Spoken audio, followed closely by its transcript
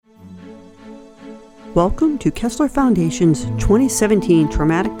Welcome to Kessler Foundation's 2017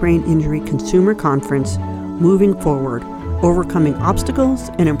 Traumatic Brain Injury Consumer Conference, Moving Forward, Overcoming Obstacles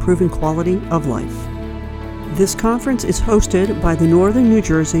and Improving Quality of Life. This conference is hosted by the Northern New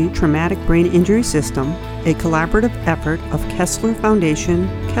Jersey Traumatic Brain Injury System, a collaborative effort of Kessler Foundation,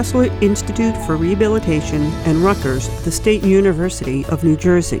 Kessler Institute for Rehabilitation, and Rutgers, the State University of New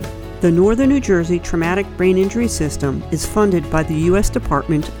Jersey. The Northern New Jersey Traumatic Brain Injury System is funded by the U.S.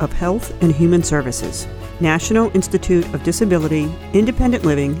 Department of Health and Human Services, National Institute of Disability, Independent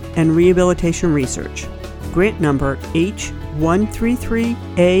Living, and Rehabilitation Research. Grant number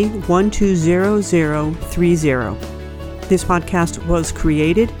H133A120030. This podcast was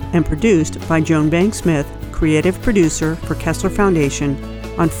created and produced by Joan Banks Smith, creative producer for Kessler Foundation,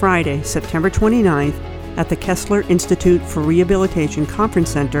 on Friday, September 29th at the Kessler Institute for Rehabilitation Conference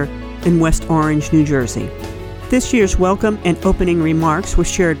Center in West Orange, New Jersey. This year's welcome and opening remarks were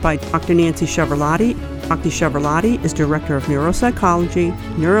shared by Dr. Nancy Chiavarlotti. Dr. Chiavarlotti is Director of Neuropsychology,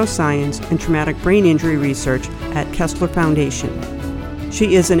 Neuroscience, and Traumatic Brain Injury Research at Kessler Foundation.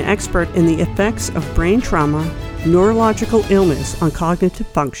 She is an expert in the effects of brain trauma, neurological illness on cognitive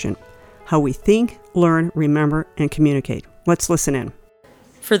function, how we think, learn, remember, and communicate. Let's listen in.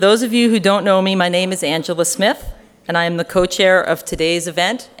 For those of you who don't know me, my name is Angela Smith, and I am the co-chair of today's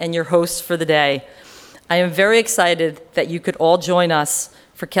event and your host for the day. I am very excited that you could all join us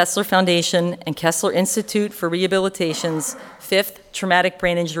for Kessler Foundation and Kessler Institute for Rehabilitation's 5th Traumatic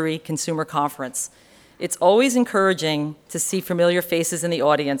Brain Injury Consumer Conference. It's always encouraging to see familiar faces in the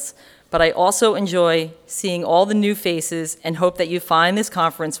audience, but I also enjoy seeing all the new faces and hope that you find this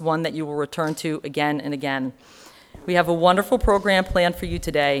conference one that you will return to again and again. We have a wonderful program planned for you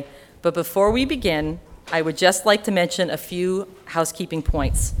today, but before we begin, I would just like to mention a few housekeeping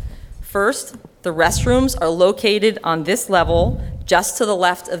points. First, the restrooms are located on this level, just to the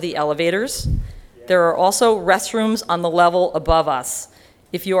left of the elevators. There are also restrooms on the level above us.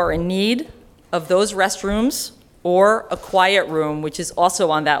 If you are in need of those restrooms or a quiet room, which is also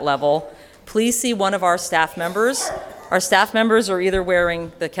on that level, please see one of our staff members. Our staff members are either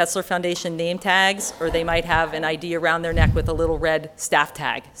wearing the Kessler Foundation name tags or they might have an ID around their neck with a little red staff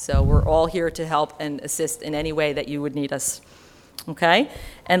tag. So we're all here to help and assist in any way that you would need us. Okay?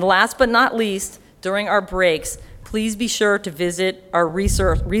 And last but not least, during our breaks, please be sure to visit our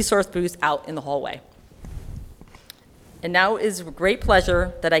resource booth out in the hallway. And now it is a great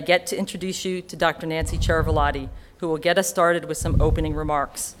pleasure that I get to introduce you to Dr. Nancy Chiavarlotti, who will get us started with some opening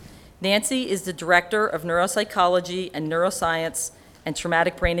remarks. Nancy is the Director of Neuropsychology and Neuroscience and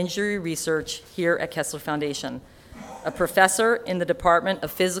Traumatic Brain Injury Research here at Kessler Foundation, a professor in the Department of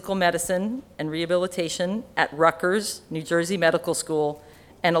Physical Medicine and Rehabilitation at Rutgers, New Jersey Medical School,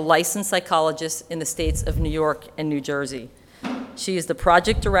 and a licensed psychologist in the states of New York and New Jersey. She is the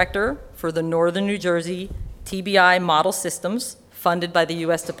project director for the Northern New Jersey TBI Model Systems, funded by the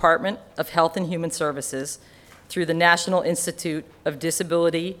U.S. Department of Health and Human Services through the National Institute of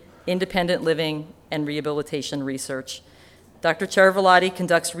Disability, Independent Living, and Rehabilitation Research. Dr. Chiavarlotti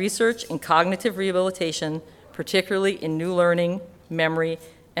conducts research in cognitive rehabilitation, particularly in new learning, memory,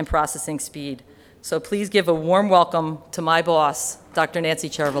 and processing speed. So please give a warm welcome to my boss, Dr. Nancy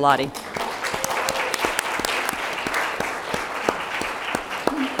Chiavarlotti.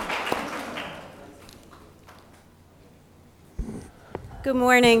 Good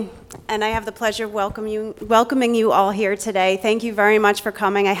morning, and I have the pleasure of welcoming you all here today. Thank you very much for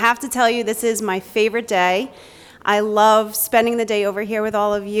coming. I have to tell you, this is my favorite day. I love spending the day over here with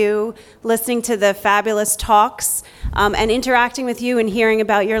all of you, listening to the fabulous talks, and interacting with you and hearing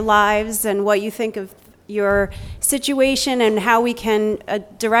about your lives and what you think of your situation and how we can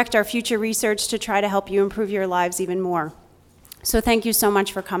direct our future research to try to help you improve your lives even more. So thank you so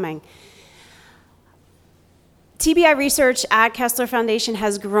much for coming. TBI research at Kessler Foundation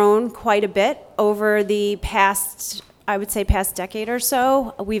has grown quite a bit over the past decade or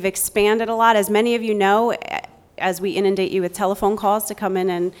so. We've expanded a lot. As many of you know, as we inundate you with telephone calls to come in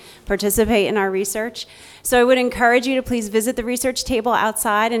and participate in our research. So I would encourage you to please visit the research table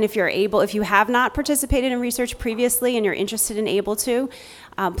outside, and if you have not participated in research previously and you're interested and able to,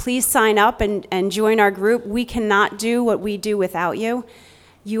 please sign up and join our group. We cannot do what we do without you.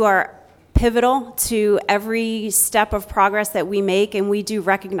 You are pivotal to every step of progress that we make, and we do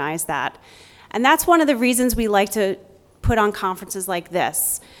recognize that. And that's one of the reasons we like to put on conferences like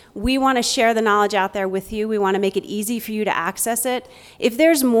this. We want to share the knowledge out there with you. We want to make it easy for you to access it. If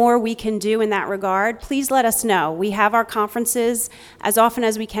there's more we can do in that regard, please let us know. We have our conferences as often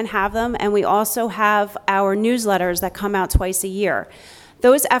as we can have them, and we also have our newsletters that come out twice a year.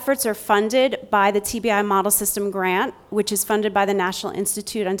 Those efforts are funded by the TBI Model System Grant, which is funded by the National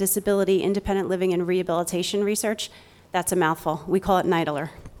Institute on Disability, Independent Living, and Rehabilitation Research. That's a mouthful. We call it NIDLR.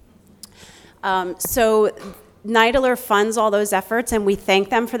 So NIDLR funds all those efforts, and we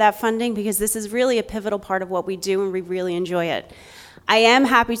thank them for that funding because this is really a pivotal part of what we do, and we really enjoy it. I am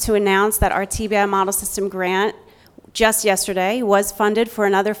happy to announce that our TBI Model System Grant, just yesterday, was funded for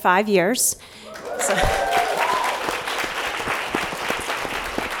another 5 years.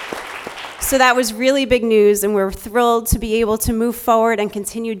 So that was really big news, and we're thrilled to be able to move forward and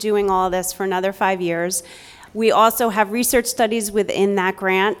continue doing all this for another 5 years. We also have research studies within that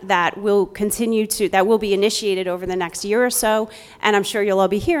grant that will be initiated over the next year or so, and I'm sure you'll all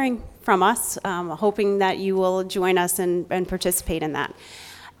be hearing from us, hoping that you will join us and participate in that.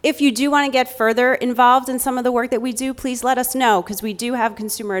 If you do want to get further involved in some of the work that we do, please let us know, because we do have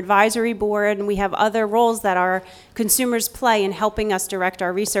Consumer Advisory Board, and we have other roles that our consumers play in helping us direct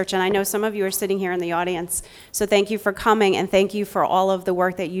our research. And I know some of you are sitting here in the audience, so thank you for coming, and thank you for all of the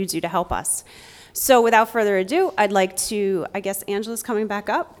work that you do to help us. So without further ado, I'd like to, I guess Angela's coming back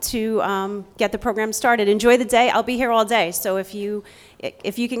up to get the program started. Enjoy the day. I'll be here all day, so if you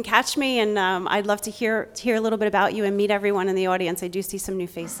can catch me, and I'd love to hear a little bit about you and meet everyone in the audience. I do see some new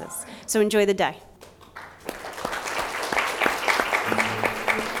faces. So enjoy the day.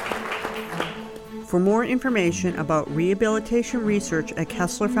 For more information about rehabilitation research at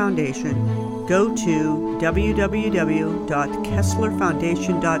Kessler Foundation, go to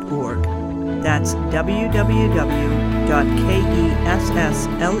www.kesslerfoundation.org. That's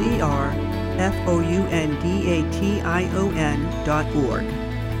www.kesslerfoundation.org.